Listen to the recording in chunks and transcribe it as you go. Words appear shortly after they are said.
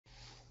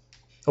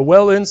A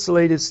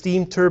well-insulated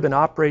steam turbine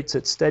operates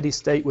at steady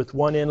state with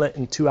one inlet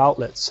and two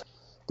outlets.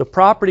 The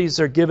properties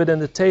are given in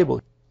the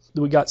table.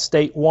 We got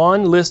state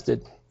 1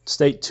 listed,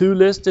 state 2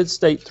 listed,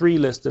 state 3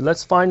 listed.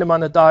 Let's find them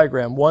on the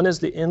diagram. 1 is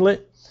the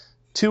inlet,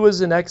 2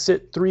 is an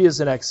exit, 3 is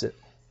an exit.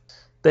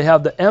 They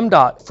have the M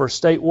dot for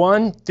state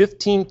 1,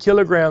 15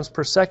 kilograms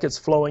per second is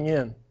flowing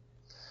in.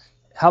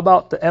 How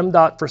about the M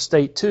dot for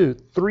state 2?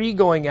 3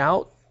 going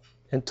out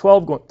and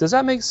 12 going. Does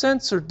that make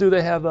sense, or do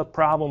they have a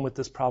problem with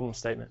this problem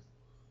statement?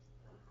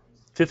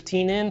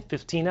 15 in,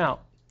 15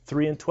 out.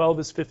 3 and 12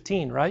 is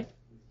 15, right?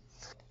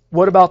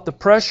 What about the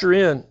pressure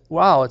in?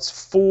 Wow, it's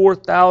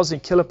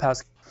 4,000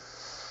 kilopascals.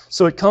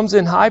 So it comes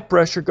in high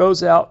pressure,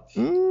 goes out,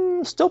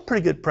 still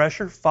pretty good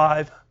pressure,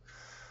 5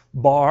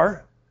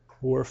 bar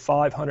or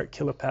 500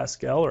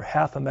 kilopascal or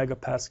half a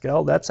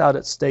megapascal. That's out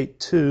at state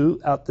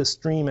 2, out the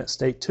stream at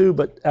state 2.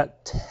 But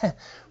at 10,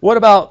 what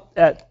about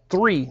at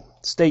 3,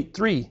 state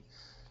 3?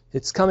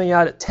 It's coming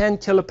out at 10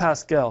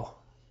 kilopascal.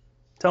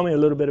 Tell me a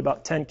little bit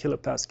about 10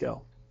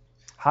 kilopascal.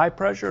 High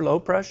pressure, low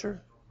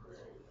pressure?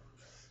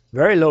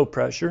 Very low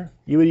pressure.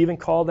 You would even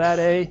call that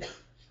a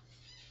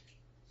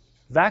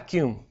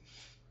vacuum.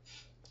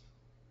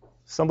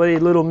 Somebody a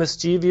little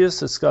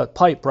mischievous, it's got a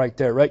pipe right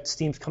there, right?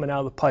 Steam's coming out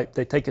of the pipe.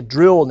 They take a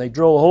drill and they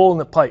drill a hole in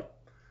the pipe.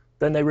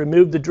 Then they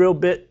remove the drill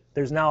bit.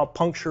 There's now a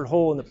punctured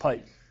hole in the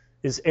pipe.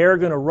 Is air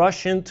going to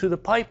rush into the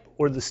pipe,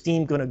 or the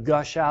steam going to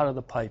gush out of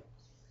the pipe?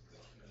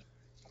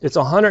 It's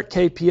 100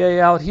 kPa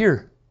out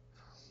here.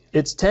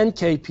 It's 10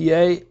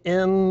 kPa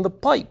in the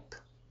pipe.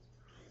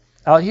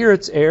 Out here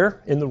it's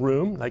air in the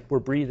room, like we're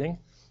breathing.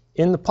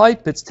 In the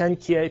pipe it's 10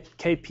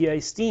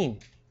 kPa steam.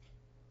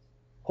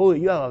 Holy,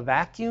 you have a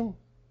vacuum?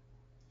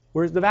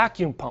 Where's the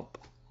vacuum pump?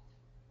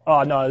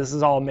 Oh no, this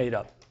is all made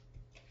up.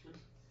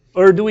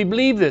 Or do we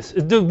believe this?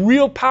 Do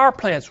real power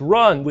plants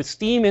run with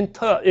steam in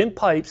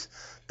pipes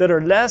that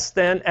are less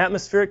than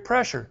atmospheric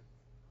pressure?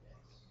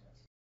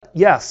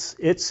 Yes,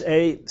 it's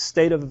a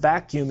state of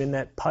vacuum in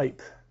that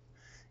pipe.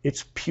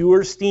 It's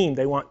pure steam.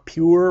 They want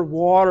pure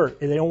water.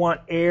 They don't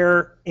want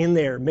air in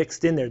there,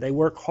 mixed in there. They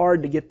work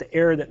hard to get the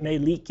air that may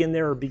leak in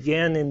there or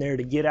begin in there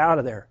to get out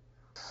of there.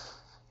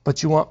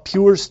 But you want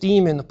pure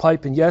steam in the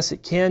pipe, and yes,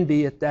 it can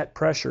be at that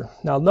pressure.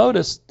 Now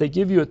notice they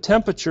give you a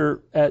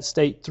temperature at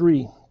state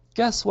 3.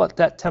 Guess what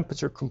that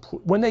temperature,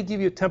 when they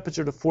give you a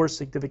temperature to 4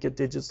 significant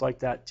digits like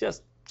that,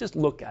 just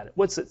look at it.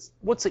 What's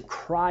it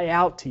cry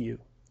out to you?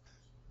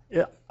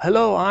 Yeah,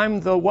 hello,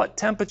 I'm the what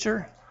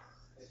temperature?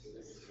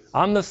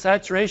 I'm the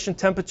saturation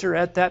temperature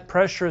at that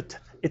pressure.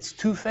 It's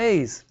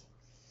 2-phase.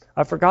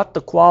 I forgot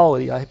the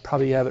quality. I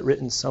probably have it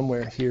written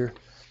somewhere here.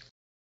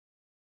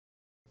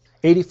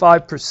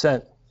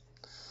 85%.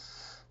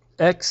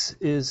 X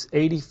is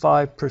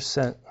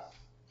 85%.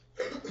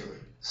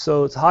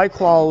 So it's high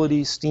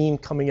quality steam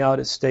coming out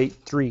at state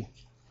 3.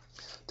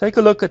 Take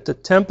a look at the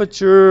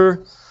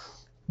temperature.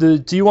 Do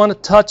you want to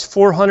touch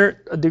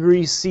 400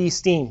 degrees C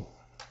steam?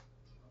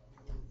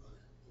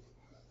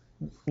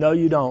 No,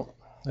 you don't.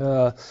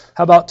 How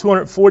about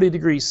 240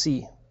 degrees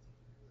C?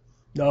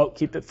 No,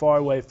 keep it far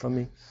away from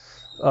me.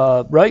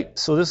 Right?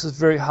 So this is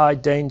very high,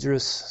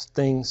 dangerous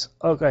things.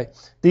 Okay.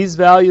 These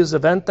values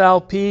of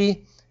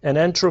enthalpy and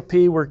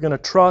entropy, we're going to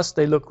trust.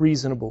 They look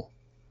reasonable.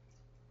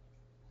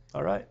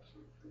 All right?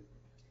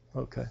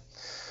 Okay.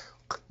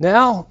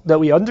 Now that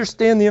we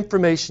understand the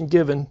information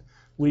given,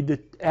 we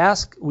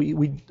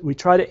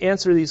try to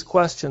answer these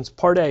questions.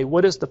 Part A,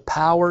 what is the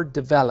power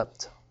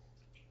developed?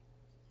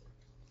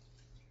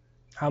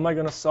 How am I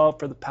going to solve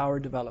for the power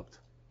developed?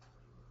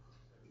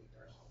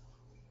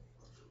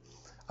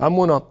 I'm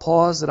going to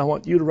pause and I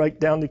want you to write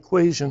down the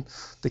equation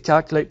to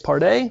calculate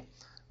part A.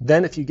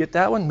 Then if you get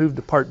that one, move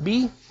to part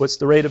B. What's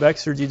the rate of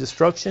exergy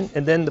destruction?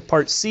 And then the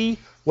part C,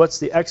 what's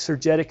the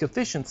exergetic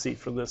efficiency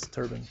for this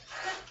turbine?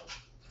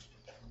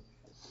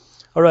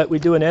 All right, we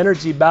do an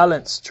energy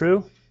balance,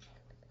 true?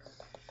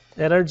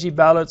 Energy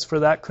balance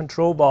for that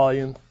control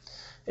volume.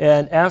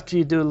 And after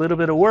you do a little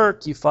bit of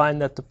work, you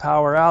find that the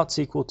power out's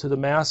equal to the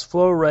mass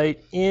flow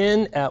rate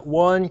in at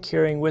 1,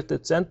 carrying with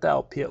its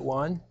enthalpy at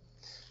 1.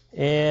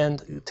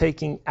 And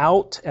taking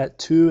out at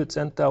 2, its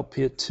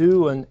enthalpy at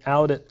 2, and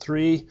out at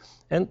 3,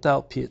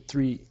 enthalpy at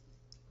 3.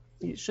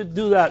 You should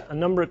do that a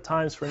number of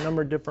times for a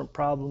number of different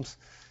problems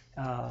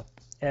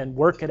and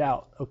work it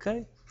out,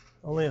 okay?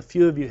 Only a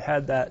few of you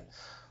had that,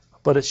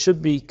 but it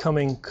should be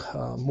coming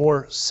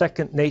more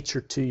second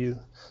nature to you.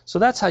 So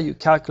that's how you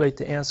calculate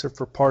the answer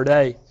for part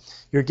A.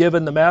 You're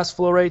given the mass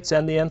flow rates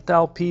and the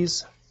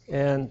enthalpies,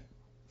 and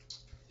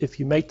if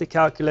you make the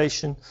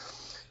calculation,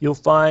 you'll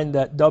find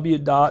that W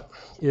dot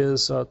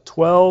is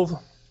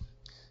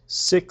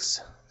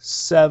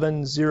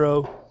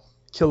 12,670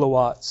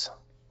 kilowatts.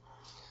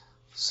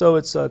 So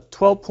it's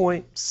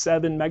 12.7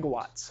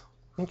 megawatts.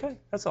 Okay,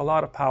 that's a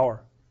lot of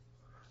power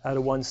out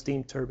of one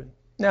steam turbine.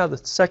 Now the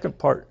second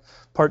part,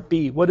 part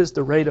B, what is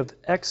the rate of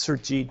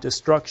exergy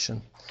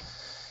destruction?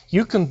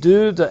 You can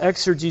do the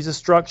exergy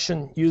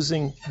destruction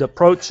using the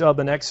approach of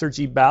an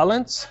exergy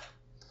balance,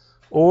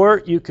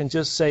 or you can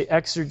just say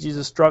exergy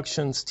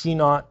destruction is T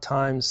naught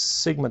times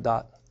sigma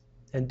dot.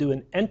 and do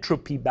an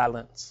entropy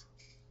balance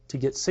to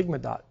get sigma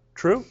dot.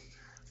 True?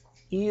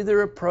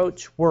 Either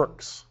approach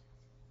works.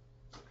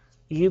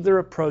 Either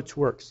approach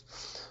works.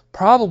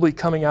 Probably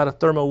coming out of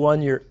thermo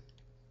 1, your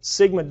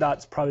sigma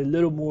dot's probably a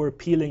little more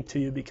appealing to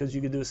you because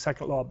you can do a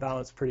second law of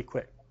balance pretty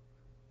quick.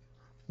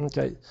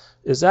 Okay,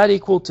 is that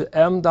equal to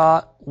m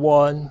dot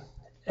 1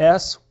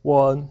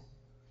 S1,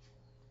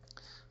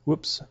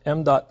 whoops,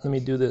 m dot, let me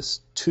do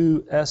this,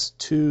 2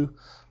 S2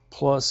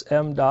 plus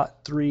m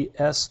dot 3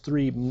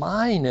 S3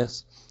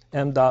 minus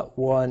m dot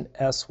 1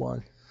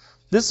 S1.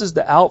 This is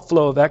the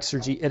outflow of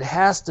exergy. It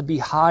has to be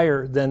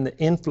higher than the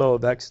inflow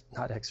of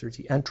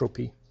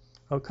entropy.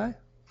 Okay?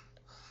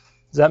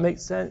 Does that make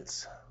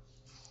sense?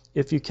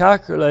 If you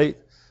calculate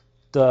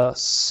the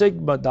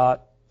sigma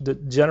dot, the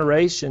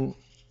generation,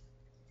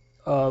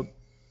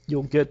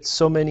 you'll get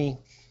so many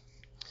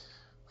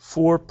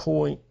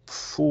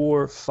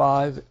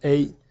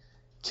 4.458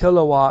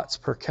 kilowatts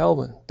per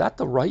Kelvin. That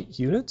the right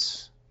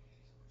units?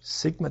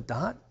 Sigma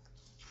dot?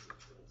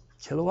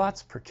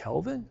 Kilowatts per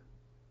Kelvin?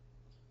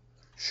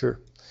 Sure.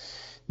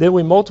 Then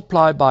we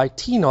multiply by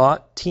T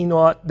naught. T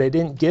naught, they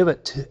didn't give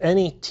it to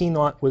any T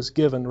naught was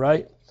given,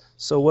 right?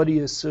 So what do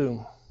you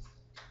assume?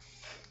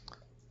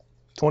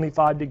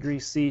 25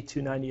 degrees C,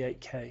 298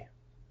 K.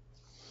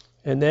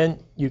 And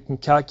then you can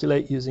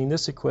calculate using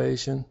this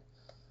equation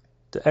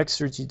the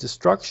exergy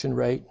destruction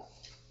rate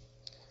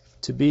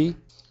to be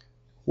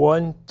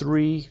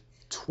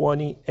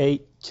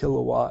 1328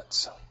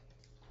 kilowatts.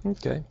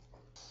 Okay.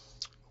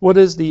 What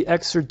is the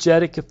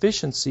exergetic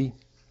efficiency?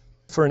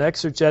 For an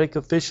exergetic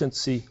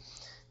efficiency,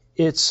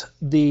 it's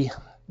the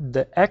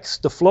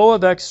flow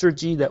of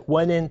exergy that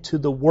went into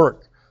the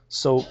work.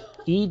 So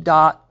E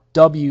dot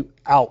W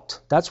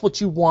out. That's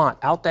what you want,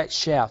 out that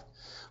shaft.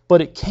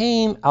 But it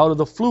came out of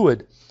the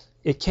fluid.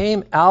 It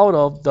came out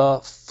of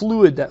the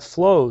fluid that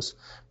flows.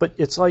 But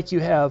it's like you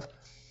have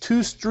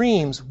two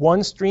streams.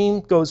 One stream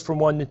goes from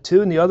 1 to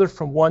 2 and the other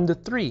from 1 to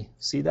 3.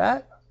 See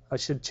that? I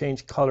should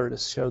change color to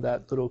show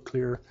that a little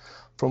clearer.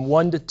 From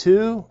 1 to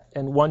 2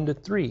 and 1 to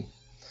 3.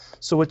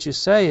 So what you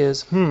say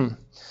is,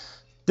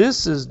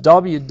 this is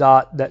W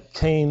dot that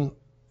came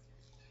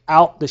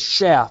out the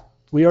shaft.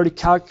 We already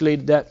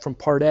calculated that from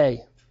part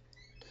A.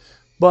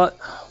 But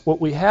what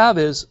we have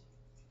is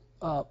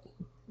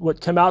what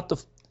came out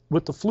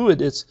with the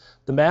fluid. It's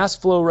the mass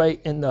flow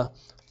rate in the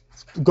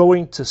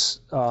going to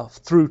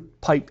through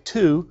pipe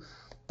 2.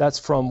 That's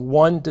from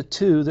 1 to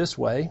 2 this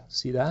way.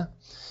 See that?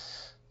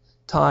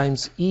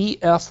 Times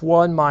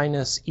EF1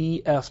 minus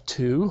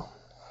EF2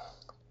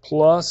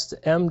 plus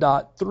m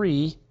dot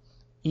 3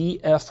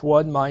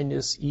 EF1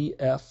 minus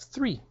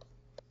EF3.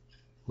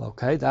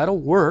 Okay, that'll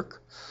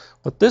work.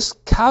 But this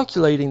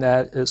calculating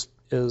that is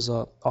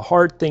a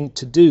hard thing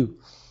to do.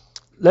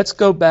 Let's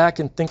go back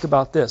and think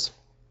about this.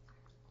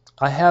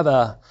 I have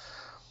a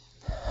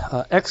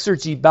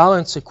exergy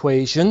balance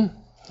equation.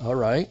 All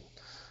right.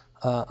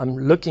 I'm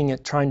looking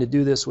at trying to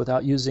do this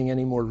without using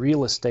any more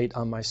real estate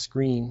on my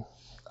screen.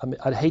 I mean,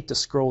 I'd hate to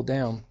scroll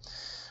down.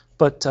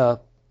 But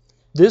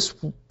this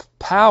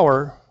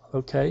power,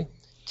 okay,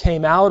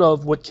 came out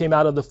of what came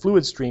out of the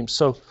fluid stream.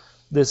 So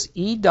this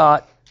E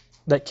dot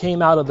that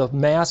came out of the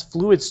mass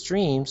fluid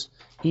streams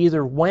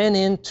either went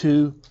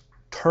into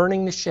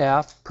turning the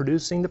shaft,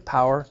 producing the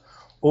power,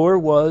 or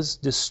was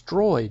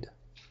destroyed.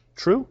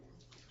 True?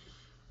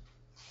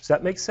 Does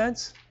that make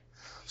sense?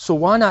 So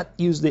why not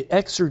use the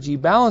exergy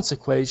balance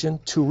equation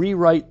to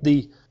rewrite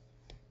the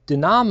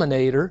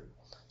denominator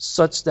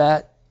such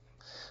that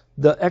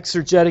the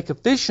exergetic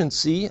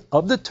efficiency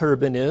of the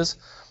turbine is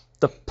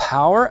the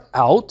power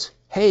out.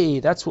 Hey,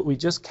 that's what we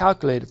just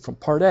calculated from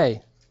part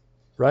A,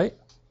 right?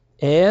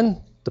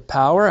 And the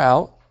power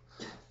out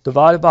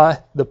divided by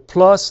the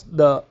plus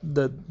the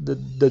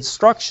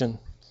destruction.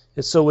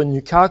 And so when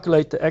you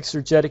calculate the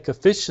exergetic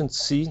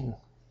efficiency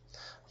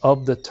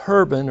of the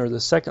turbine, or the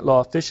second law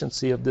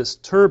efficiency of this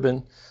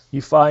turbine,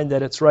 you find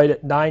that it's right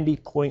at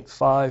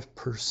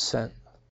 90.5%.